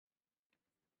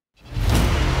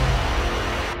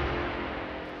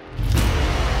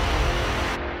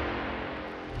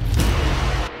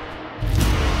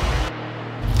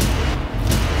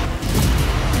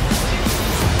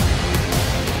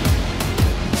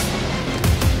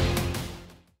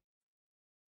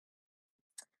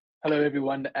Hello,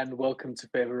 everyone, and welcome to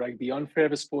Forever Rugby on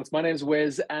Forever Sports. My name is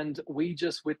Wes, and we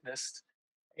just witnessed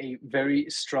a very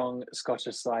strong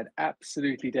Scottish side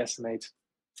absolutely decimate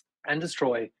and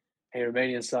destroy a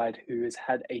Romanian side who has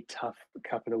had a tough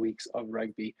couple of weeks of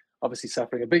rugby. Obviously,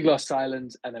 suffering a big loss to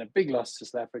Ireland, and then a big loss to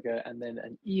South Africa, and then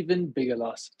an even bigger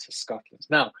loss to Scotland.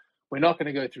 Now, we're not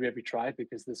going to go through every try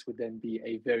because this would then be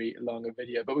a very longer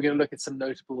video, but we're going to look at some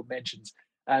notable mentions.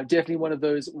 Definitely one of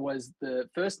those was the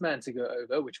first man to go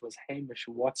over, which was Hamish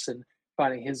Watson,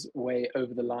 finding his way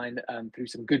over the line through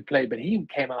some good play. But he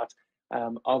came out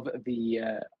of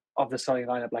the starting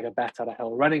lineup like a bat out of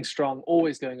hell, running strong,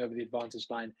 always going over the advantage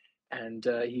line, and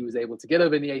he was able to get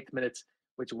over in the 8th minute,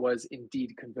 which was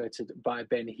indeed converted by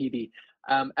Ben Healy.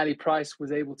 Ali Price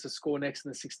was able to score next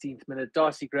in the 16th minute.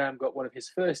 Darcy Graham got one of his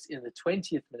first in the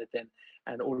 20th minute then,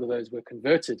 and all of those were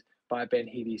converted by Ben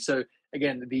Healy. So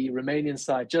again, the Romanian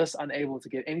side just unable to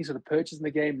get any sort of purchase in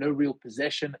the game, no real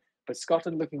possession, but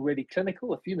Scotland looking really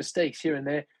clinical, a few mistakes here and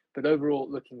there, but overall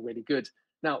looking really good.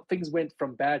 Now, things went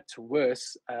from bad to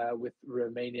worse with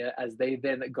Romania as they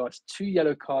then got 2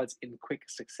 yellow cards in quick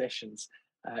succession.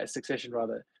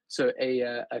 So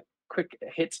a quick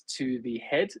hit to the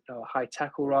head, a high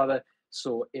tackle rather,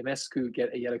 saw Emescu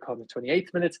get a yellow card in the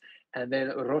 28th minute, and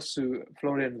then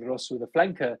Florian Rosu, the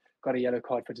flanker, got a yellow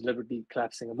card for deliberately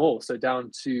collapsing them all. So down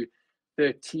to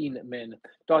 13 men.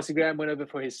 Darcy Graham went over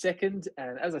for his second,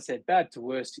 and as I said, bad to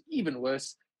worse to even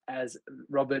worse, as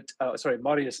Marius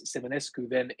Simonescu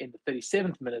then in the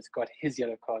 37th minute got his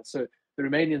yellow card. So the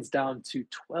Romanians down to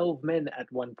 12 men at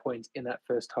one point in that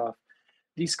first half.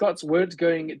 The Scots weren't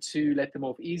going to let them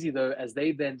off easy, though, as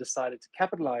they then decided to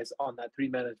capitalize on that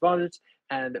 3-man advantage,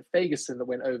 and Ferguson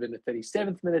went over in the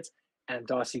 37th minute, and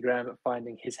Darcy Graham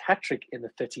finding his hat-trick in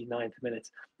the 39th minute.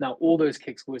 Now, all those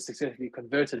kicks were successfully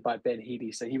converted by Ben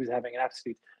Healy, so he was having an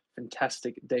absolute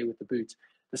fantastic day with the boot.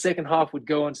 The second half would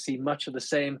go on to see much of the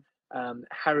same.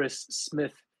 Harris,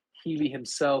 Smith, Healy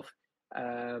himself,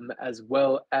 as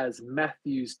well as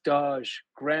Matthews, Darge,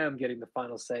 Graham getting the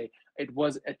final say. It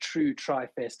was a true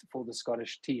try-fest for the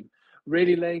Scottish team.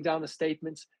 Really laying down a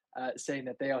statement, saying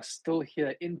that they are still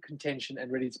here in contention and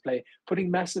ready to play,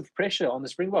 putting massive pressure on the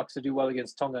Springboks to do well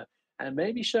against Tonga, and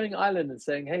maybe showing Ireland and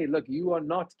saying, hey, look, you are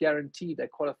not guaranteed a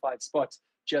qualified spot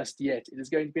just yet. It is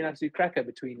going to be an absolute cracker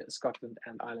between Scotland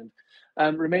and Ireland.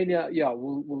 Romania,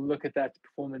 we'll look at that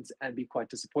performance and be quite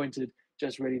disappointed,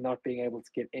 just really not being able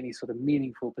to get any sort of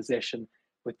meaningful possession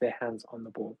with their hands on the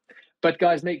ball. But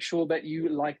guys, make sure that you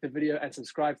like the video and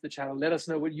subscribe to the channel. Let us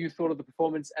know what you thought of the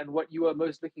performance and what you are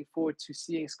most looking forward to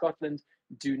seeing Scotland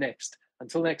do next.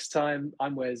 Until next time,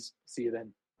 I'm Wes. See you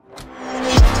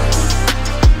then.